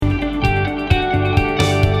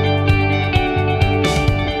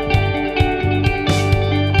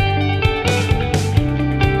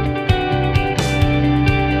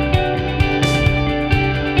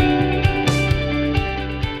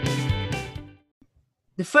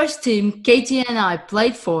The first team Katie and I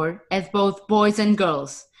played for had both boys and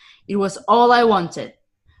girls. It was all I wanted.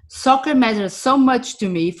 Soccer mattered so much to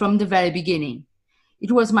me from the very beginning.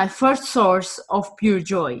 It was my first source of pure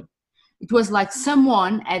joy. It was like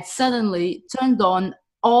someone had suddenly turned on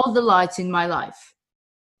all the lights in my life.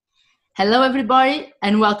 Hello, everybody,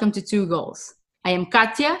 and welcome to Two Goals. I am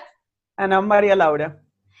Katia, And I'm Maria Laura.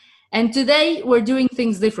 and today we're doing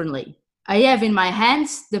things differently. I have in my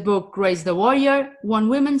hands the book Raise the Warrior, One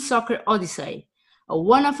Women's Soccer Odyssey, a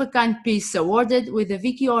one-of-a-kind piece awarded with the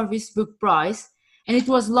Vicky Orvis Book Prize, and it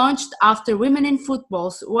was launched after Women in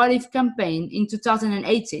Football's What If campaign in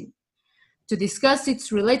 2018. To discuss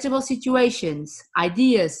its relatable situations,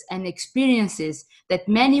 ideas, and experiences that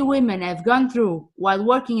many women have gone through while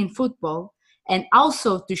working in football, and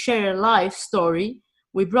also to share a life story,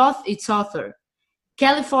 we brought its author,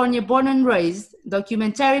 California born and raised,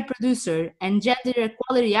 documentary producer, and gender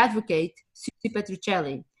equality advocate, Susie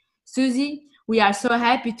Petruccelli. Susie, we are so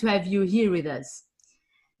happy to have you here with us.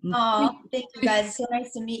 Oh, thank you guys. It's so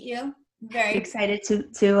nice to meet you. I'm very excited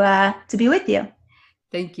to be with you.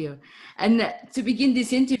 Thank you. And to begin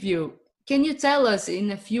this interview, can you tell us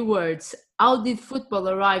in a few words, how did football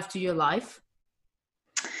arrive to your life?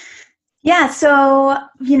 Yeah, so,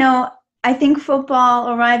 I think football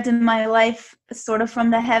arrived in my life sort of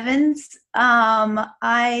from the heavens.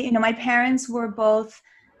 My parents were both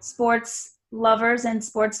sports lovers and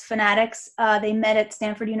sports fanatics. They met at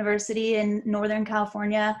Stanford University in Northern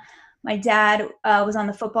California. My dad was on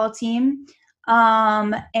the football team.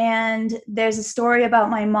 And there's a story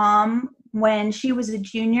about my mom when she was a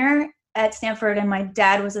junior at Stanford and my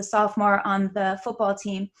dad was a sophomore on the football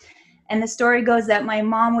team. And the story goes that my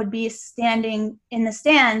mom would be standing in the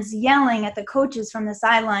stands yelling at the coaches from the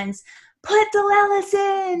sidelines, "Put Delelis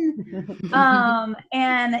in!"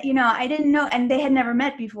 I didn't know, and they had never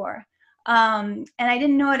met before. And I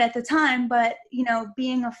didn't know it at the time, but,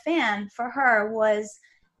 being a fan for her was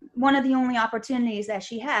one of the only opportunities that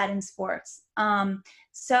she had in sports.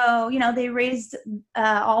 They raised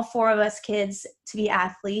all four of us kids to be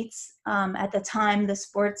athletes. At the time,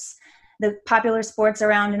 the popular sports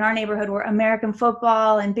around in our neighborhood were American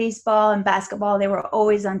football and baseball and basketball. They were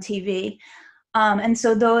always on TV. And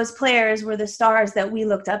so those players were the stars that we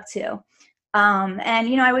looked up to.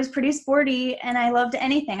 I was pretty sporty and I loved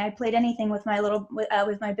anything. I played anything with my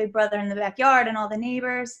big brother in the backyard and all the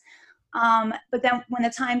neighbors. But then when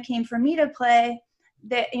the time came for me to play,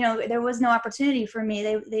 there was no opportunity for me.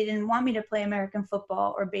 They didn't want me to play American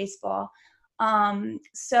football or baseball.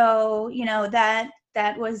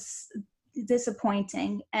 That was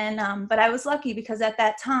disappointing. But I was lucky because at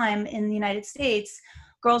that time in the United States,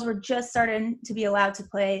 girls were just starting to be allowed to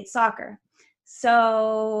play soccer.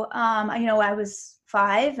 So, I was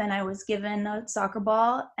 5 and I was given a soccer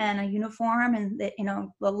ball and a uniform and,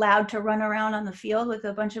 allowed to run around on the field with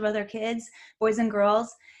a bunch of other kids, boys and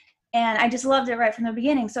girls. And I just loved it right from the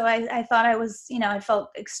beginning. So I thought I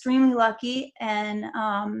felt extremely lucky. And,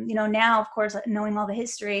 now, of course, knowing all the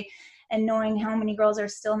history and knowing how many girls are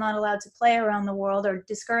still not allowed to play around the world or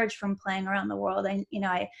discouraged from playing around the world,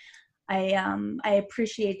 I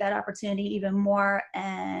appreciate that opportunity even more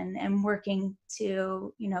and am working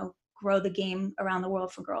to, grow the game around the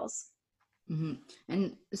world for girls. Mm-hmm.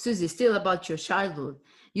 And Susie, still about your childhood,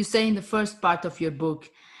 you say in the first part of your book,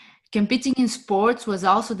 competing in sports was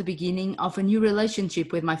also the beginning of a new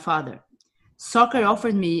relationship with my father. Soccer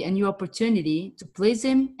offered me a new opportunity to please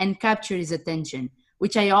him and capture his attention,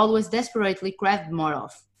 which I always desperately craved more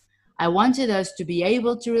of. I wanted us to be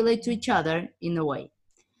able to relate to each other in a way.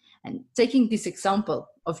 And taking this example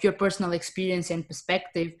of your personal experience and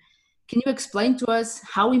perspective, can you explain to us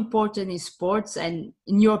how important is sports, and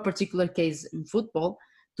in your particular case, in football,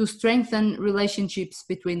 to strengthen relationships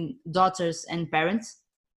between daughters and parents?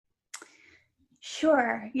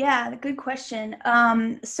 Sure. Yeah, good question.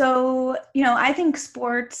 I think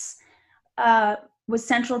sports was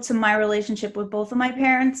central to my relationship with both of my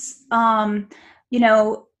parents.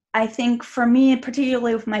 I think for me,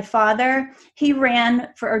 particularly with my father, he ran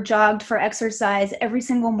or jogged for exercise every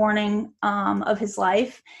single morning of his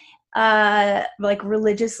life, like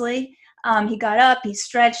religiously. He got up, he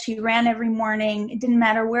stretched, he ran every morning. It didn't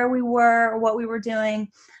matter where we were or what we were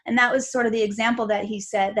doing. And that was sort of the example that he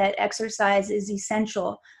said, that exercise is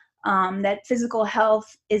essential, that physical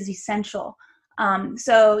health is essential.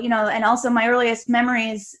 And also my earliest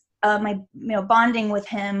memories of my, bonding with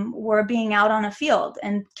him were being out on a field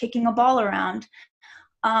and kicking a ball around.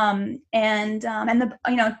 Even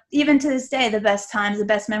to this day, the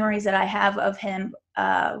best memories that I have of him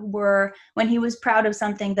were when he was proud of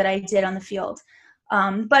something that I did on the field.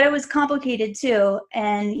 But it was complicated too.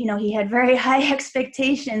 And, he had very high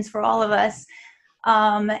expectations for all of us.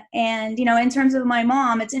 And, in terms of my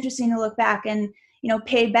mom, it's interesting to look back and,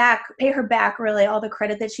 pay her back really all the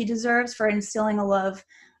credit that she deserves for instilling a love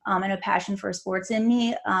and a passion for sports in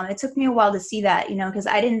me. It took me a while to see that, because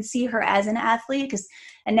I didn't see her as an athlete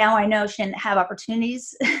and now I know she didn't have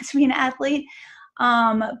opportunities to be an athlete.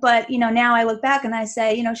 But, now I look back and I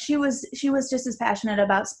say, she was just as passionate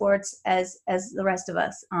about sports as the rest of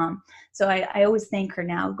us. So I always thank her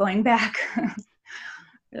now going back for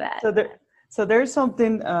that. So there's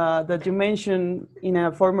something that you mentioned in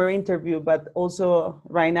a former interview, but also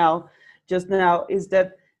right now, just now, is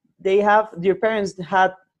that your parents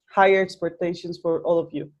had higher expectations for all of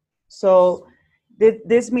you. So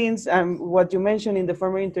this means what you mentioned in the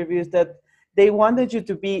former interview is that they wanted you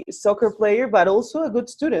to be a soccer player, but also a good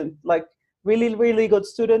student, like really, really good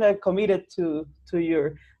student and committed to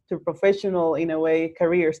your professional, in a way,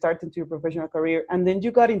 career, starting to your professional career. And then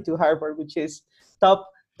you got into Harvard, which is top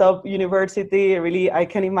university, really, I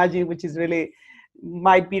can imagine, which is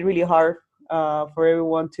might be really hard for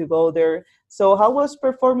everyone to go there. So how was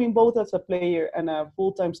performing both as a player and a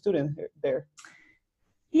full-time student there?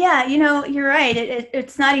 Yeah, you're right.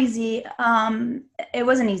 It's not easy. It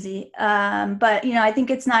wasn't easy. But, I think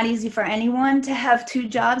it's not easy for anyone to have two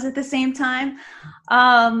jobs at the same time.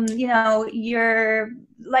 You're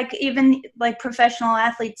even professional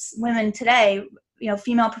athletes, women today,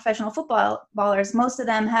 female professional footballers, most of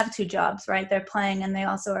them have two jobs, right? They're playing and they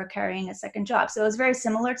also are carrying a second job. So it was very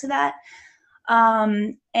similar to that.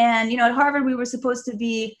 And, at Harvard, we were supposed to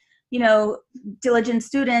be, diligent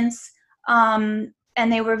students, and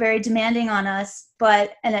they were very demanding on us.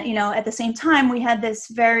 But, at the same time, we had this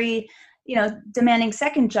very, demanding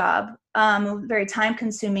second job, very time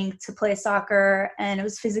consuming to play soccer. And it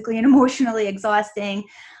was physically and emotionally exhausting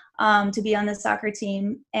to be on the soccer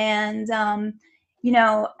team. And,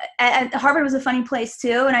 at Harvard was a funny place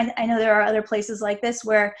too. And I know there are other places like this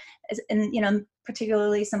where, and,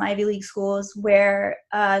 particularly some Ivy League schools where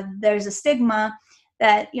there's a stigma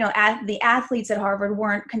that, the athletes at Harvard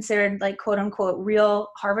weren't considered quote unquote real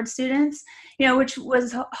Harvard students, which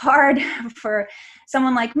was hard for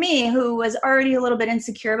someone like me who was already a little bit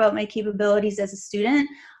insecure about my capabilities as a student.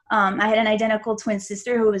 I had an identical twin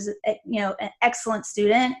sister who was, an excellent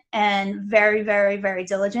student and very, very, very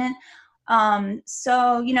diligent.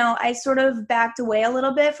 So, I sort of backed away a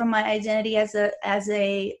little bit from my identity as a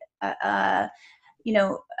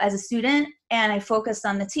student, and I focused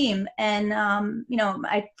on the team. And,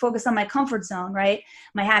 I focused on my comfort zone, right?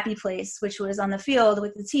 My happy place, which was on the field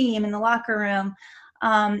with the team in the locker room.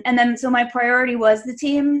 And then, so my priority was the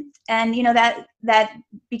team, and, that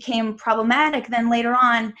became problematic then later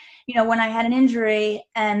on, when I had an injury,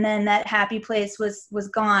 and then that happy place was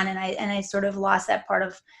gone. And I sort of lost that part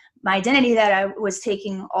of my identity that I was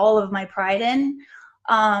taking all of my pride in.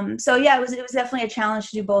 So yeah, it was definitely a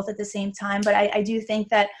challenge to do both at the same time. But I do think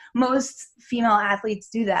that most female athletes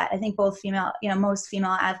do that. I think most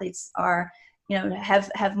female athletes are,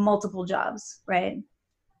 have multiple jobs, right?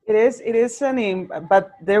 It is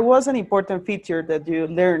but there was an important feature that you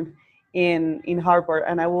learned in Harvard,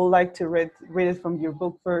 and I would like to read it from your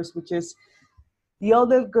book first, which is the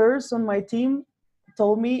other girls on my team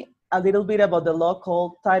told me a little bit about the law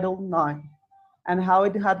called Title IX and how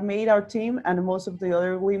it had made our team and most of the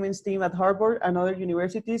other women's team at Harvard and other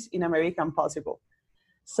universities in America impossible.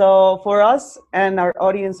 So for us and our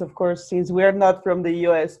audience, of course, since we're not from the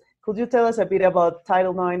US, could you tell us a bit about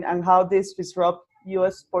Title IX and how this disrupts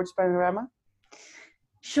US sports panorama?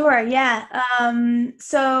 Sure, yeah.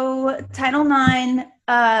 So Title IX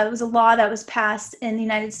was a law that was passed in the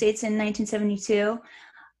United States in 1972.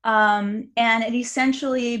 And it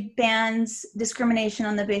essentially bans discrimination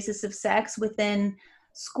on the basis of sex within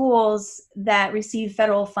schools that receive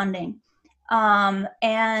federal funding.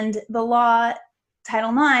 And the law,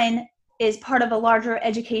 Title IX, is part of a larger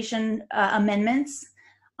education amendments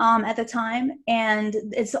at the time. And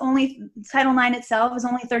it's only, Title IX itself is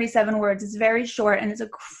only 37 words. It's very short, and it's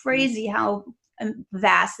crazy how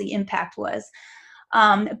vast the impact was.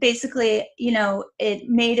 Basically, it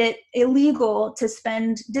made it illegal to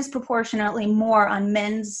spend disproportionately more on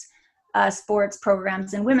men's sports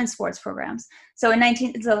programs than women's sports programs. So let's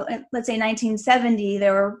say 1970,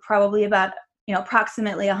 there were probably about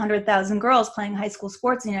approximately 100,000 girls playing high school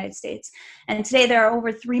sports in the United States, and today there are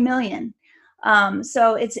over 3 million.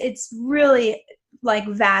 So it's really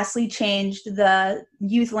vastly changed the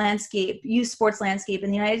youth sports landscape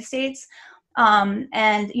in the United States. And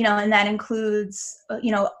that includes,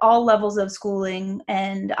 all levels of schooling,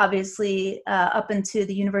 and obviously up into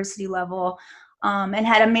the university level. and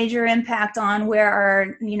had a major impact on where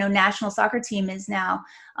our national soccer team is now.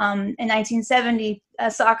 In 1970,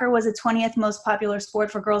 soccer was the 20th most popular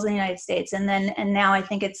sport for girls in the United States, and now I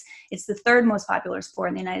think it's the third most popular sport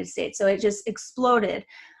in the United States. So it just exploded.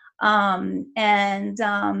 So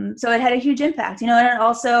it had a huge impact, and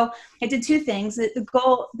it did two things. The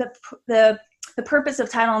goal, the purpose of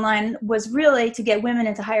Title IX was really to get women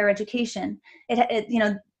into higher education.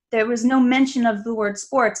 There was no mention of the word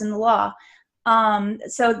sports in the law.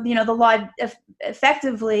 So the law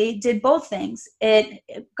effectively did both things. It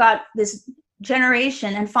got this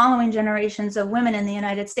generation and following generations of women in the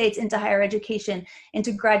United States into higher education,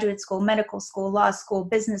 into graduate school, medical school, law school,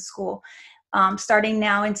 business school, starting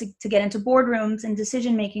now to get into boardrooms and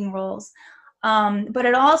decision-making roles. But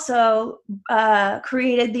it also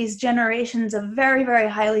created these generations of very, very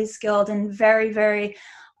highly skilled and very, very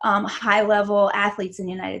high-level athletes in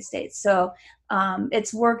the United States. So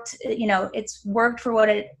it's worked. It's worked for what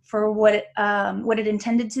it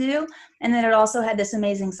intended to do, and then it also had this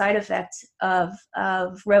amazing side effect of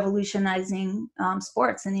revolutionizing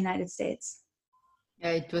sports in the United States.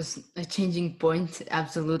 Yeah, it was a changing point,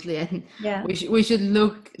 absolutely, and yeah, we should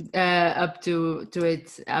look up to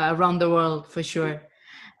it around the world for sure.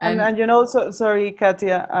 And sorry,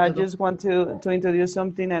 Katia, I just want to introduce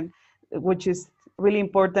something, and which is really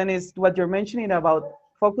important, is what you're mentioning about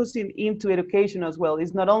focusing into education as well.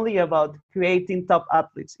 It's not only about creating top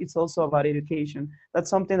athletes; it's also about education. That's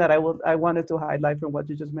something that I wanted to highlight from what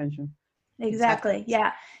you just mentioned. Exactly.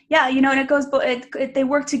 Yeah. And it goes. They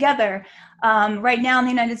work together. Right now in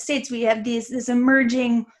the United States, we have this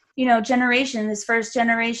emerging, generation. This first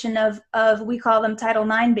generation of we call them Title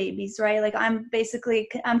IX babies, right? Like I'm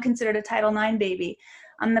considered a Title IX baby.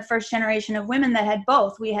 I'm the first generation of women that had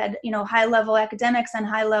both. We had high level academics and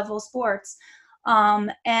high level sports,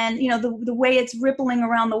 and the way it's rippling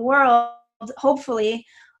around the world, hopefully.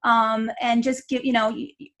 And just give,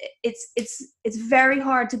 it's very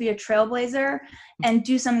hard to be a trailblazer and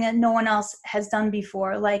do something that no one else has done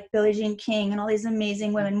before, like Billie Jean King and all these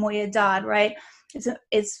amazing women, Moya Dodd, right?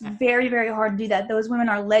 It's very, very hard to do that. Those women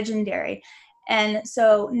are legendary. And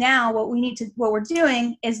so now what we're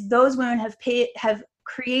doing is those women have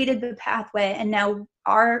created the pathway, and now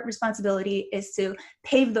our responsibility is to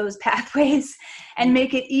pave those pathways and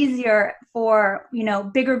make it easier for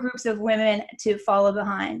bigger groups of women to follow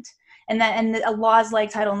behind. And laws like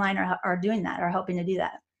Title IX are doing that, are helping to do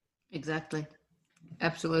that. Exactly,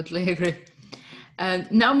 absolutely agree.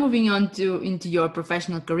 Now moving on into your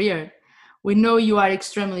professional career, we know you are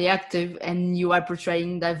extremely active and you are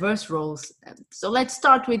portraying diverse roles. So let's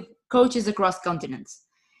start with Coaches Across Continents.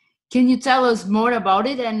 Can you tell us more about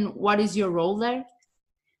it and what is your role there?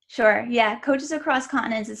 Sure. Yeah. Coaches Across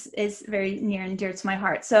Continents is very near and dear to my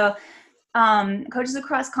heart. So Coaches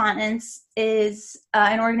Across Continents is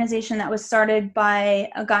an organization that was started by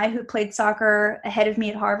a guy who played soccer ahead of me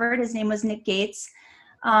at Harvard. His name was Nick Gates.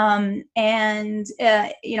 He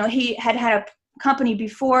had a company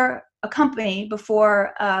before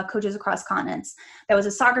Coaches Across Continents that was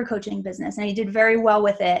a soccer coaching business, and he did very well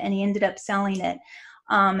with it, and he ended up selling it.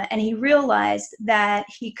 And he realized that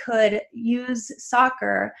he could use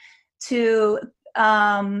soccer to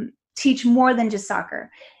teach more than just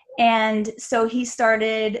soccer. And so he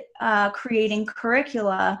started creating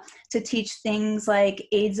curricula to teach things like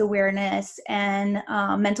AIDS awareness and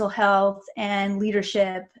mental health and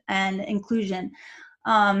leadership and inclusion.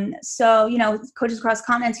 Coaches Across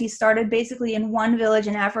Continents, he started basically in one village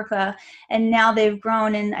in Africa, and now they've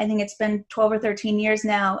grown, and I think it's been 12 or 13 years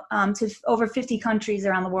now, to over 50 countries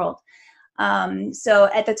around the world. So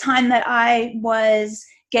at the time that I was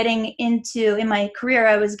in my career,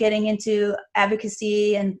 I was getting into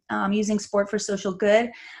advocacy and using sport for social good.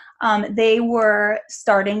 They were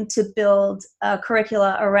starting to build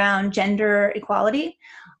curricula around gender equality.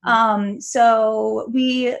 So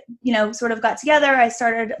we, sort of got together. I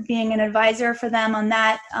started being an advisor for them on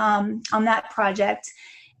that project.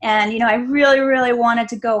 And, I really, really wanted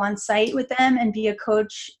to go on site with them and be a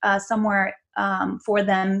coach somewhere for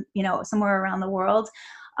them, somewhere around the world.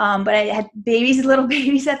 But I had little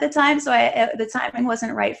babies at the time, so the timing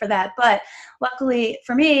wasn't right for that. But luckily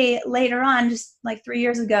for me, later on, just like 3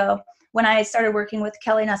 years ago, when I started working with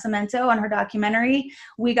Kelly Nascimento on her documentary,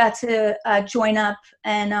 we got to join up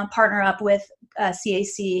and partner up with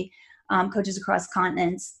CAC, Coaches Across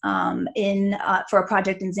Continents, for a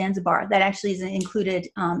project in Zanzibar that actually is included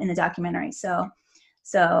in the documentary. So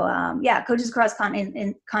Coaches Across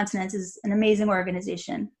Continents is an amazing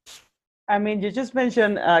organization. I mean, you just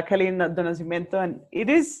mentioned Kelly Nascimento, and it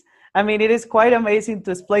is quite amazing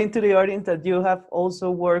to explain to the audience that you have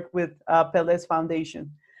also worked with Pele's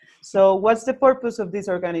Foundation. So what's the purpose of this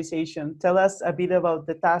organization? Tell us a bit about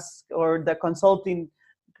the task or the consulting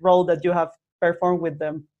role that you have performed with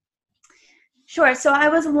them. Sure. So I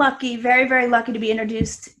was lucky, very, very lucky to be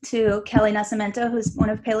introduced to Kelly Nascimento, who's one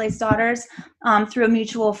of Pele's daughters, through a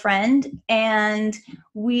mutual friend. And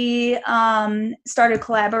we started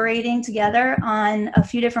collaborating together on a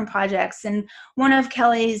few different projects. And one of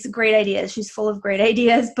Kelly's great ideas, she's full of great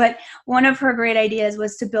ideas, but one of her great ideas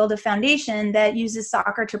was to build a foundation that uses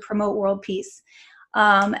soccer to promote world peace.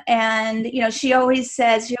 And, you know, she always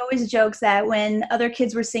jokes that when other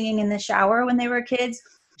kids were singing in the shower when they were kids,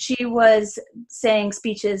 she was saying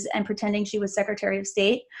speeches and pretending she was Secretary of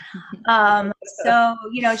State. So,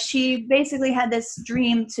 you know, she basically had this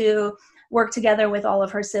dream to work together with all of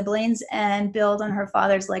her siblings and build on her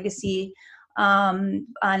father's legacy,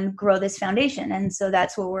 and grow this foundation. And so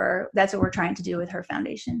that's what we're trying to do with her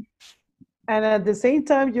foundation. And at the same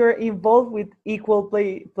time, you're involved with Equal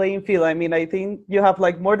Playing Field. I mean, I think you have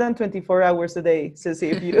like more than 24 hours a day, Ceci,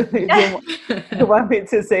 if you want me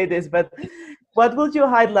to say this, but what would you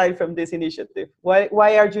highlight from this initiative? Why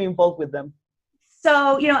are you involved with them?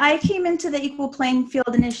 So, you know, I came into the Equal Playing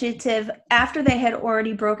Field initiative after they had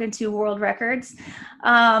already broken 2 world records.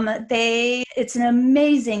 It's an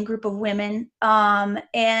amazing group of women.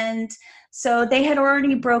 And so they had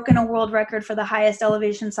already broken a world record for the highest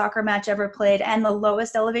elevation soccer match ever played and the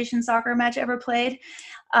lowest elevation soccer match ever played,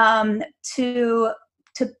 to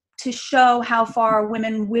show how far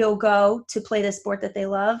women will go to play the sport that they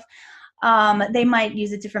love. They might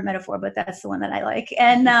use a different metaphor, but that's the one that I like.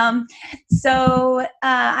 And so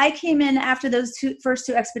I came in after those first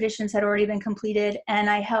two expeditions had already been completed, and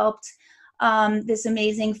I helped this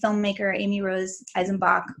amazing filmmaker, Amy Rose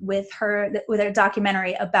Eisenbach, with a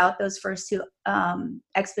documentary about those first 2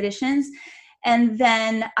 expeditions. And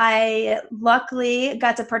then I luckily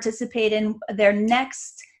got to participate in their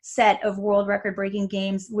next set of world record breaking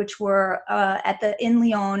games, which were in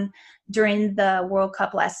Lyon during the World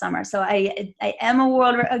Cup last summer. So I am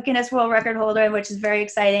a Guinness World Record holder, which is very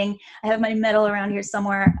exciting. I have my medal around here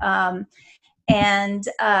somewhere. And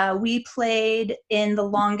we played in the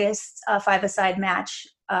longest 5-a-side match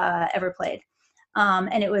ever played.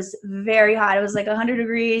 And it was very hot. It was like 100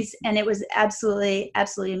 degrees, and it was absolutely,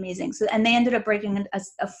 absolutely amazing. So, and they ended up breaking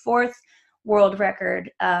a 4th world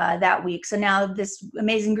record that week. So now this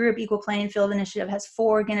amazing group, Equal Playing Field Initiative, has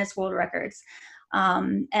 4 Guinness World Records.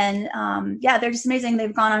 Yeah, they're just amazing.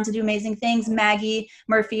 They've gone on to do amazing things. Maggie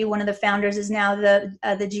Murphy, one of the founders, is now the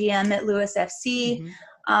GM at Lewis FC.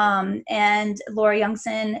 Mm-hmm. And Laura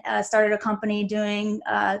Youngson started a company doing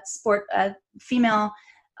female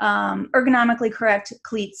ergonomically correct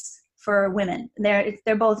cleats for women.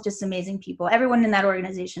 They're both just amazing people. Everyone in that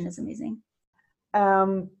organization is amazing.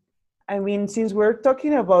 I mean, since we're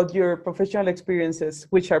talking about your professional experiences,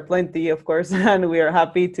 which are plenty, of course, and we are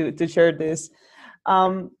happy to share this,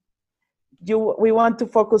 we want to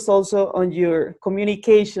focus also on your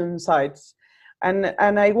communication sides. And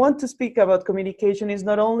I want to speak about communication. It's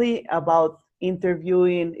not only about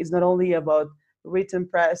interviewing, it's not only about written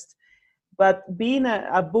press, but being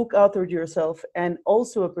a book author yourself and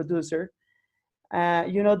also a producer,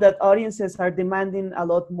 you know that audiences are demanding a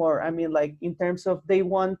lot more. I mean, like in terms of they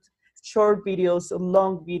want short videos,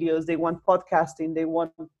 long videos, they want podcasting, they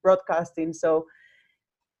want broadcasting. So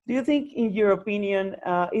do you think, in your opinion,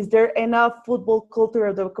 is there enough football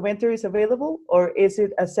cultural documentaries available, or is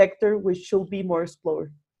it a sector which should be more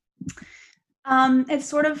explored? It's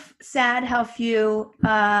sort of sad how few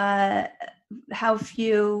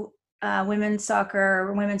women's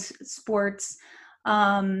soccer, women's sports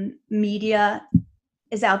media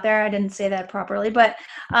is out there. I didn't say that properly, but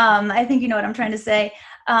I think you know what I'm trying to say.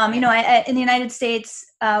 In the United States,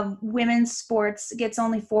 women's sports gets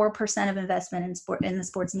only 4% of investment in the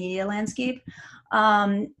sports media landscape,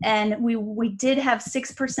 and we did have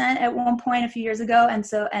 6% at one point a few years ago, and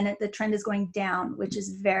the trend is going down, which is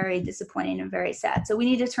very disappointing and very sad. So we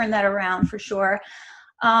need to turn that around for sure.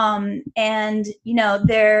 And you know,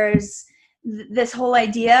 there's this whole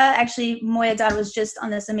idea. Actually, Moya Dad was just on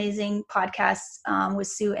this amazing podcast with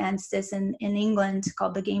Sue Anstis in England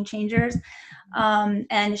called The Game Changers.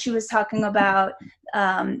 And she was talking about,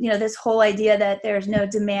 this whole idea that there's no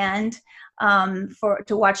demand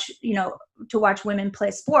to watch women play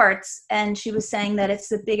sports. And she was saying that it's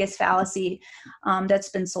the biggest fallacy that's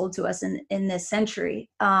been sold to us in this century.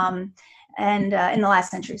 And in the last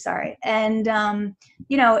century, sorry. And,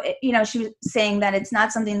 she was saying that it's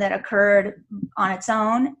not something that occurred on its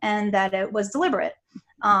own, and that it was deliberate,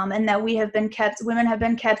 and that women have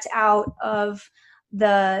been kept out of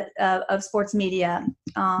of sports media,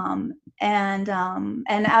 and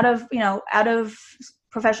out of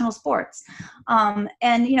professional sports.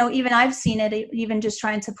 And, you know, even I've seen it, even just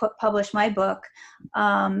trying to publish my book.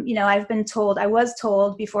 You know, I was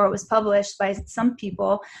told before it was published by some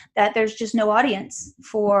people that there's just no audience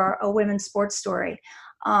for a women's sports story.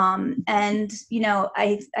 And, you know,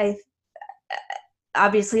 I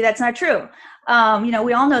obviously that's not true. You know,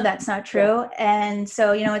 we all know that's not true. And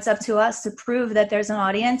so, you know, it's up to us to prove that there's an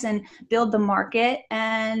audience and build the market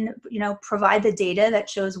and, you know, provide the data that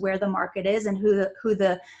shows where the market is and who,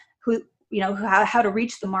 you know, how to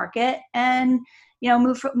reach the market and, you know,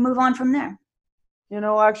 move on from there. You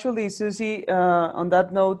know, actually, Susie, on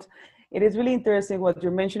that note, it is really interesting what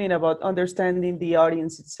you're mentioning about understanding the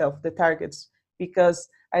audience itself, the targets, because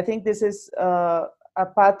I think this is a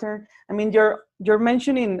pattern. I mean, you're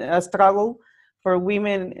mentioning a struggle for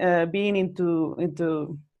women being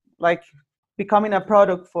into like becoming a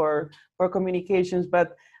product for communications,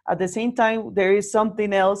 but at the same time, there is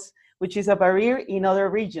something else which is a barrier in other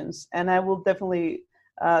regions, and I will definitely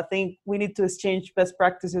think we need to exchange best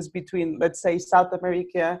practices between, let's say, South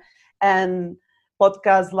America and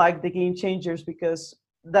podcasts like The Game Changers, because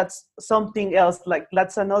that's something else. Like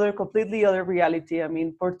that's another completely other reality. I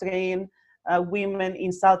mean, portraying women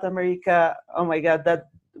in South America. Oh my God, that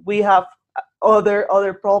we have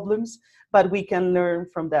other problems, but we can learn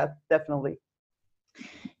from that, definitely.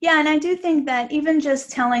 Yeah, and I do think that even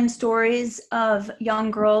just telling stories of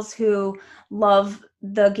young girls who love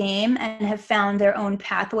the game and have found their own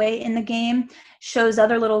pathway in the game shows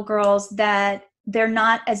other little girls that they're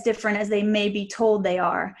not as different as they may be told they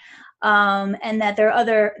are, and that there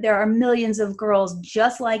are millions of girls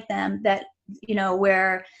just like them that, you know,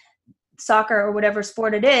 where soccer or whatever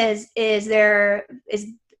sport it is their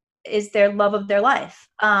love of their life,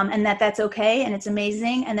 and that's okay and it's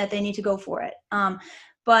amazing and that they need to go for it.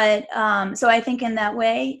 So I think in that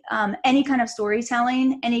way, any kind of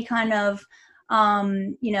storytelling, any kind of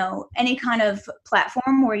you know, any kind of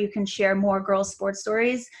platform where you can share more girls' sports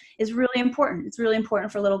stories is really important. It's really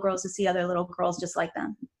important for little girls to see other little girls just like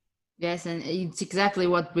them. Yes, and it's exactly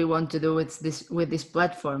what we want to do with this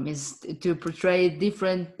platform, is to portray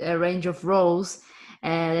different range of roles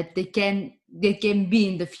that they can be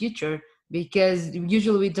in the future, because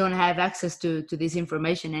usually we don't have access to this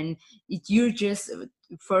information, and it's just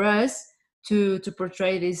for us to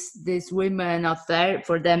portray these women out there,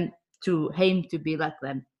 for them to aim to be like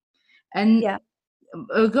them. And yeah.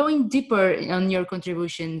 Going deeper on your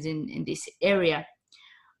contributions in this area,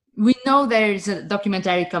 we know there's a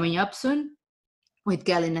documentary coming up soon with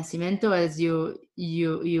Kelly Nascimento, as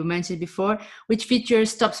you mentioned before, which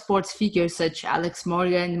features top sports figures such Alex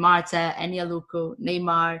Morgan, Marta, Enia Luco,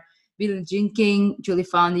 Neymar, Billie Jean King, Julie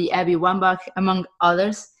Fondy, Abby Wambach, among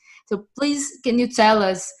others. So please, can you tell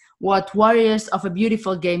us what Warriors of a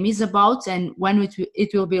Beautiful Game is about and when it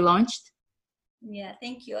will be launched? Yeah,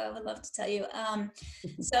 thank you. I would love to tell you.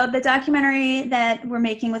 So the documentary that we're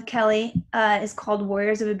making with Kelly is called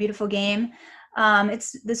Warriors of a Beautiful Game.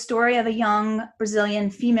 It's the story of a young Brazilian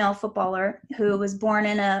female footballer who was born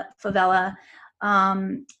in a favela.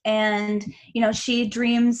 And, you know, she's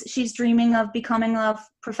dreaming of becoming a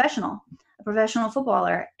professional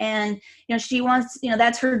footballer. And, you know, she wants, you know,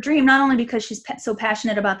 that's her dream, not only because she's so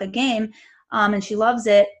passionate about the game and she loves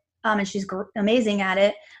it and she's amazing at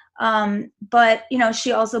it. But, you know,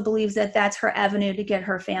 she also believes that that's her avenue to get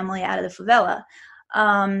her family out of the favela.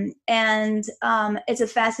 And it's a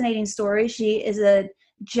fascinating story. She is a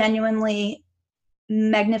genuinely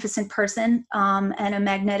magnificent person and a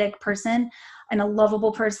magnetic person and a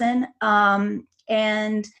lovable person.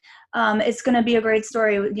 And it's going to be a great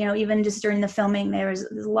story. You know, even just during the filming, there's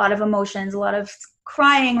a lot of emotions, a lot of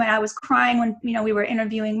crying. When I was crying when, you know, we were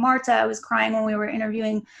interviewing Marta, I was crying when we were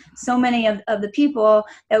interviewing so many of the people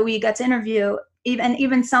that we got to interview.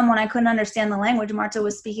 Even someone I couldn't understand the language. Marta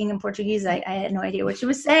was speaking in Portuguese. I had no idea what she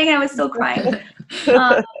was saying. I was still crying.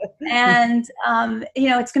 And you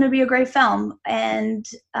know, it's going to be a great film, and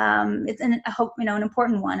I hope, you know, an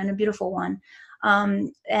important one and a beautiful one.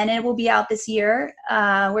 And it will be out this year.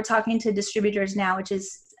 We're talking to distributors now, which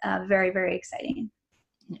is very, very exciting.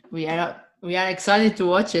 We are excited to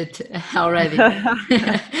watch it already.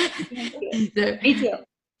 Me too.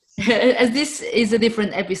 As this is a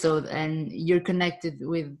different episode and you're connected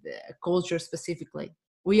with culture specifically,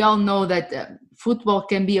 we all know that football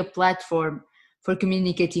can be a platform for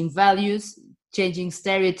communicating values, changing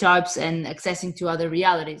stereotypes, and accessing to other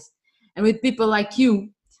realities. And with people like you,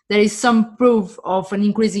 there is some proof of an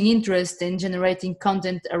increasing interest in generating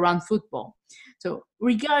content around football. So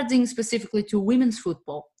regarding specifically to women's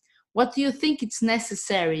football, what do you think it's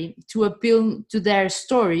necessary to appeal to their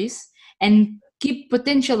stories and keep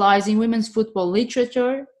potentializing women's football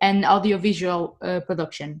literature and audiovisual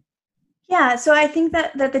production? Yeah, so I think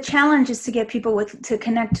that the challenge is to get people to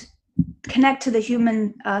connect to the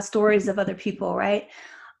human stories of other people, right?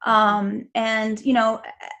 And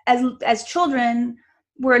as children,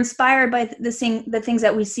 we're inspired by the things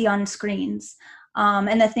that we see on screens,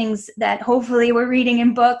 and the things that hopefully we're reading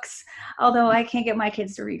in books. Although I can't get my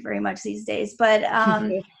kids to read very much these days, but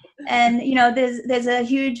and there's a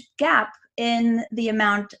huge gap in the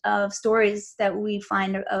amount of stories that we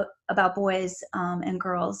find about boys and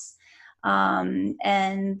girls. And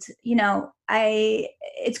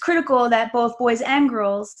it's critical that both boys and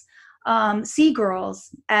girls see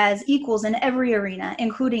girls as equals in every arena,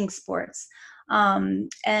 including sports. And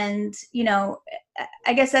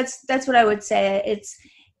I guess that's what I would say.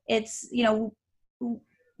 It's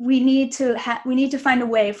we need to find a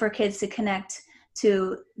way for kids to connect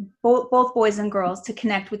to both boys and girls, to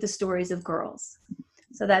connect with the stories of girls.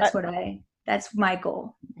 So that's my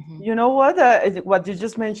goal. You know what you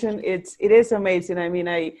just mentioned, it is amazing. I mean,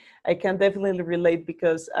 I can definitely relate,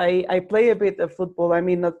 because I play a bit of football. I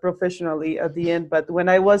mean, not professionally at the end, but when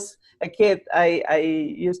I was a kid, I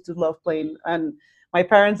used to love playing. And my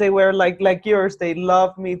parents, they were like yours. They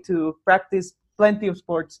loved me to practice plenty of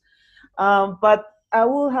sports. But I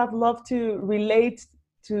would have loved to relate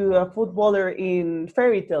to a footballer in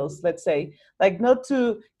fairy tales, let's say, like not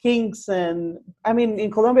to kings. And I mean,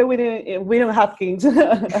 in Colombia, we don't have kings,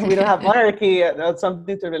 and we don't have monarchy or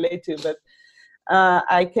something to relate to. But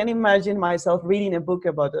I can imagine myself reading a book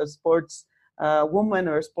about a sports woman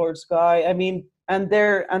or a sports guy. I mean, and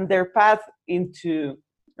their path into,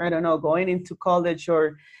 I don't know, going into college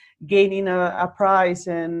or gaining a prize,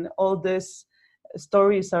 and all this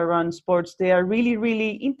stories around sports. They are really, really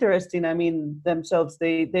interesting. I mean, themselves,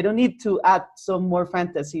 they don't need to add some more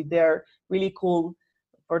fantasy. They're really cool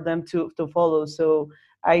for them to follow. So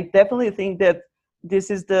I definitely think that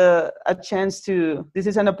this is this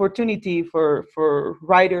is an opportunity for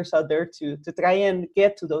writers out there to try and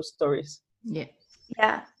get to those stories.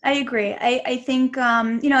 Yeah, I agree. I think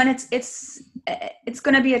and it's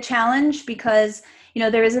going to be a challenge, because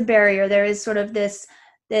there is a barrier. There is sort of this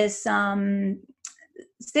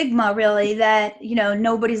stigma, really, that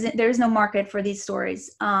there is no market for these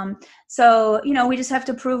stories. So we just have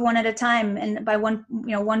to prove one at a time, and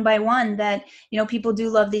one by one, that people do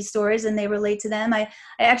love these stories and they relate to them. I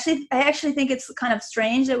actually think it's kind of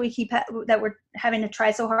strange that we're having to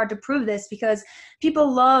try so hard to prove this, because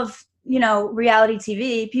people love reality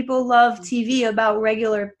TV. People love TV about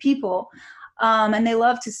regular people, and they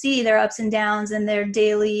love to see their ups and downs and their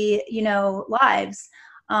daily lives.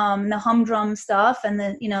 The humdrum stuff and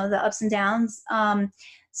the ups and downs.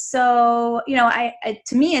 So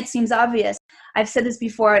to me, it seems obvious. I've said this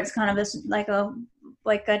before. It's kind of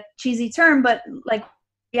like a cheesy term, but like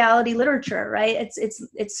reality literature, right?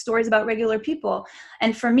 It's stories about regular people.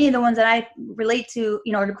 And for me, the ones that I relate to,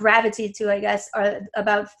 or gravitate to, I guess, are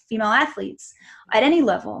about female athletes at any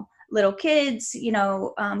level. Little kids,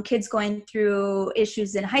 kids going through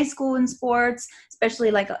issues in high school in sports,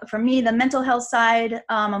 especially like for me, the mental health side,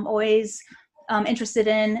 I'm always interested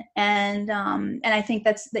in. And I think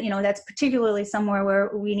that's particularly somewhere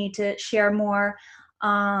where we need to share more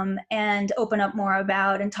and open up more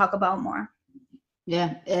about and talk about more.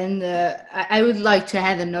 Yeah. And I would like to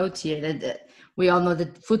add a note here that we all know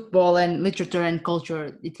that football and literature and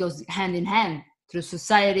culture, it goes hand in hand through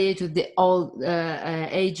society, to all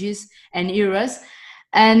ages and eras.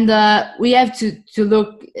 And we have to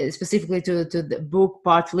look specifically to the book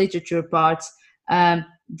part, literature parts.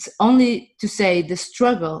 It's only to say the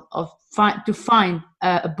struggle to find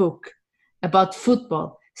a book about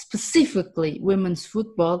football, specifically women's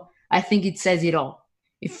football. I think it says it all.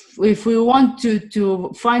 If we want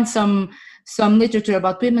to find some literature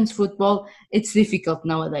about women's football, it's difficult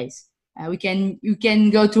nowadays. You can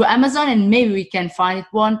go to Amazon and maybe we can find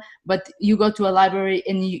one, but you go to a library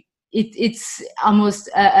and it's almost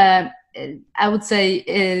I would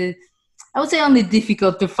say only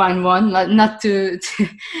difficult to find one, not to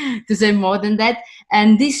say more than that.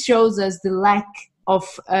 And this shows us the lack of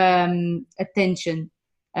attention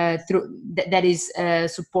that is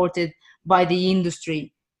supported by the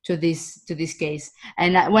industry to this case.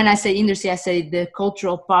 And when I say industry, I say the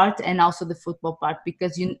cultural part and also the football part,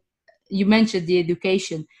 because you mentioned the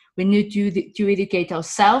education. We need to educate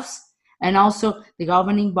ourselves, and also the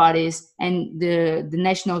governing bodies and the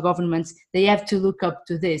national governments. They have to look up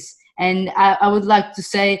to this. And I would like to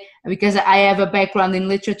say, because I have a background in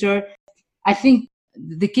literature, I think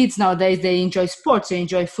the kids nowadays, they enjoy sports, they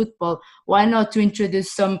enjoy football. Why not to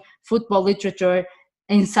introduce some football literature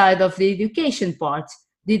inside of the education part?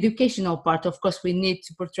 the educational part. Of course, we need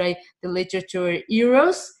to portray the literature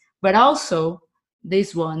heroes, but also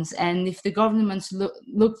these ones. And if the governments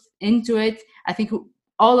look into it, I think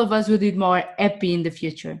all of us would be more happy in the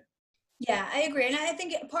future. Yeah, I agree. And I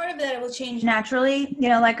think part of that will change naturally. You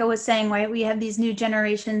know, like I was saying, right, we have these new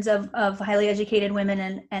generations of highly educated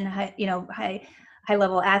women and high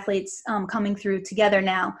level athletes coming through together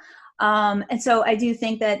now. And so I do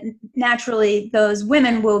think that naturally those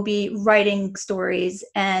women will be writing stories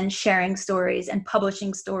and sharing stories and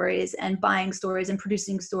publishing stories and buying stories and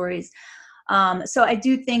producing stories. So I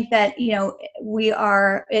do think that, you know,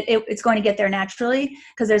 it's going to get there naturally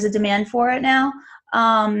because there's a demand for it now.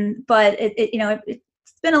 But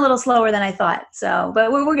it's been a little slower than I thought. So,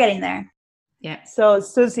 but we're getting there. Yeah. So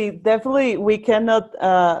Susie, definitely we cannot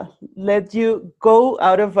let you go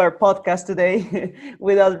out of our podcast today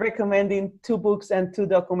without recommending 2 books and 2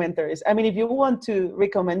 documentaries. I mean, if you want to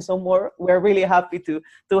recommend some more, we're really happy to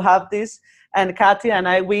have this. And Katia and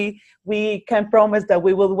I, we can promise that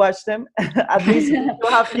we will watch them. At least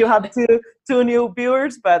you have two new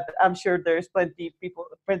viewers, but I'm sure there's plenty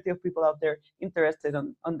of people out there interested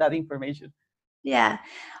on that information. Yeah.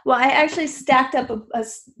 Well, I actually stacked up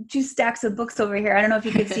 2 stacks of books over here. I don't know if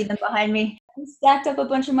you could see them behind me. I stacked up a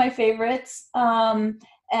bunch of my favorites.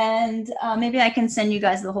 And maybe I can send you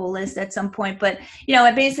guys the whole list at some point. But, you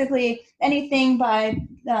know, basically anything by,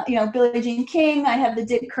 Billie Jean King. I have the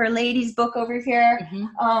Dick Kerr Ladies book over here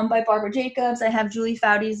by Barbara Jacobs. I have Julie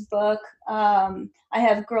Foudy's book. I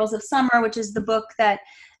have Girls of Summer, which is the book that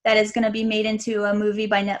is going to be made into a movie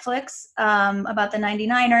by Netflix about the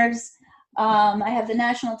 99ers. I have The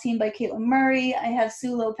National Team by Caitlin Murray. I have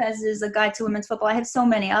Sue Lopez's A Guide to Women's Football. I have so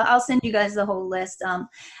many. I'll send you guys the whole list.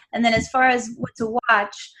 And then as far as what to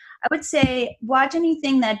watch, I would say watch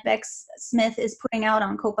anything that Bex Smith is putting out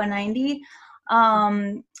on Copa 90.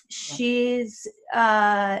 She's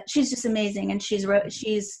just amazing, and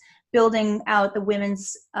she's building out the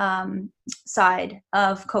women's side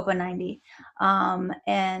of Copa 90.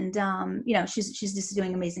 She's just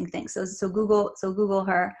doing amazing things. So Google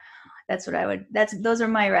her. Those are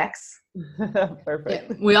my recs.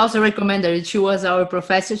 Perfect. Yeah, we also recommend her. She was our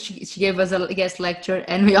professor. She gave us a guest lecture,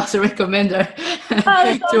 and we also recommend her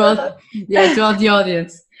to all the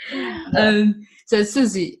audience. So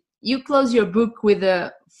Susie, you close your book with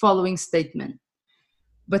the following statement.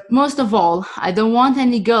 But most of all, I don't want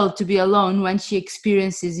any girl to be alone when she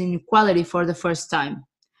experiences inequality for the first time.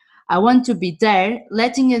 I want to be there,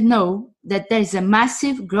 letting her know that there is a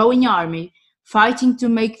massive growing army fighting to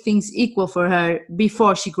make things equal for her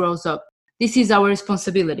before she grows up. This is our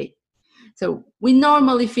responsibility. So we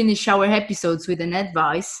normally finish our episodes with an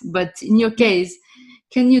advice, but in your case,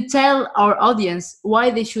 can you tell our audience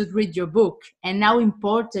why they should read your book and how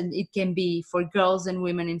important it can be for girls and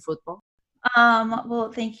women in football?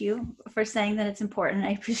 Well, thank you for saying that it's important.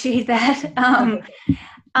 I appreciate that.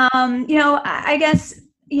 I guess,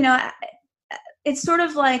 it's sort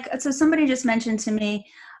of like, so somebody just mentioned to me,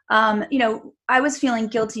 I was feeling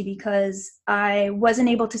guilty because I wasn't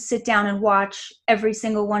able to sit down and watch every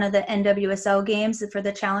single one of the NWSL games for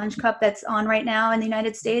the Challenge Cup that's on right now in the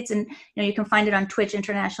United States. And, you can find it on Twitch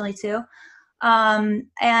internationally too. And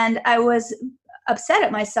I was upset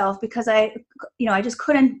at myself because I just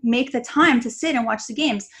couldn't make the time to sit and watch the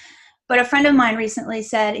games. But a friend of mine recently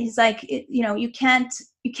said, he's like, you can't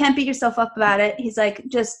beat yourself up about it. He's like,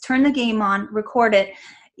 just turn the game on, record it.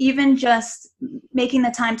 Even just making the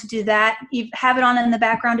time to do that, you have it on in the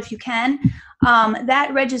background if you can, that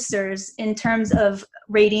registers in terms of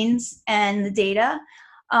ratings and the data,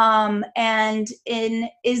 and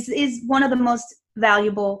is one of the most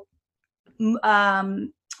valuable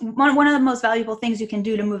one of the most valuable things you can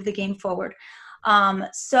do to move the game forward.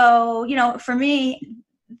 So for me,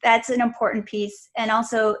 that's an important piece. And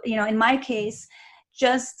also, in my case,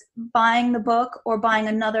 just buying the book or buying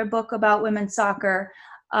another book about women's soccer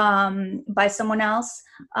by someone else,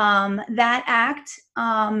 that act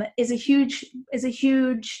is a huge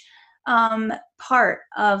part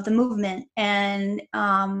of the movement. And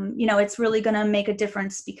it's really going to make a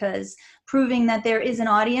difference because proving that there is an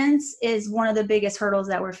audience is one of the biggest hurdles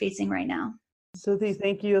that we're facing right now. Susie,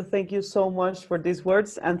 thank you so much for these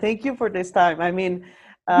words, and thank you for this time. I mean,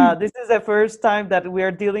 this is the first time that we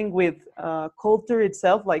are dealing with culture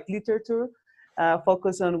itself, like literature,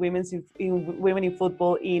 focus on women in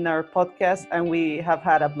football in our podcast, and we have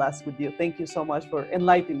had a blast with you. Thank you so much for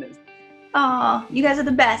enlightening us. Oh, you guys are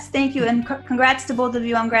the best. Thank you, and congrats to both of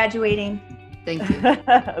you on graduating. Thank you.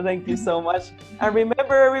 Thank you so much. And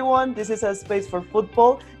remember, everyone, this is a space for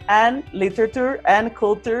football and literature and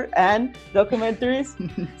culture and documentaries.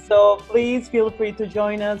 So please feel free to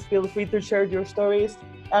join us. Feel free to share your stories.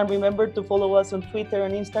 And remember to follow us on Twitter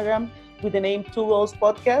and Instagram with the name Two Goals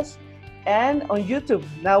Podcast, and on YouTube.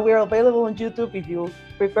 Now we're available on YouTube. If you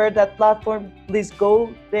prefer that platform, please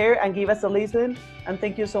go there and give us a listen. And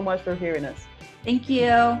thank you so much for hearing us. Thank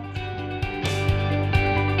you.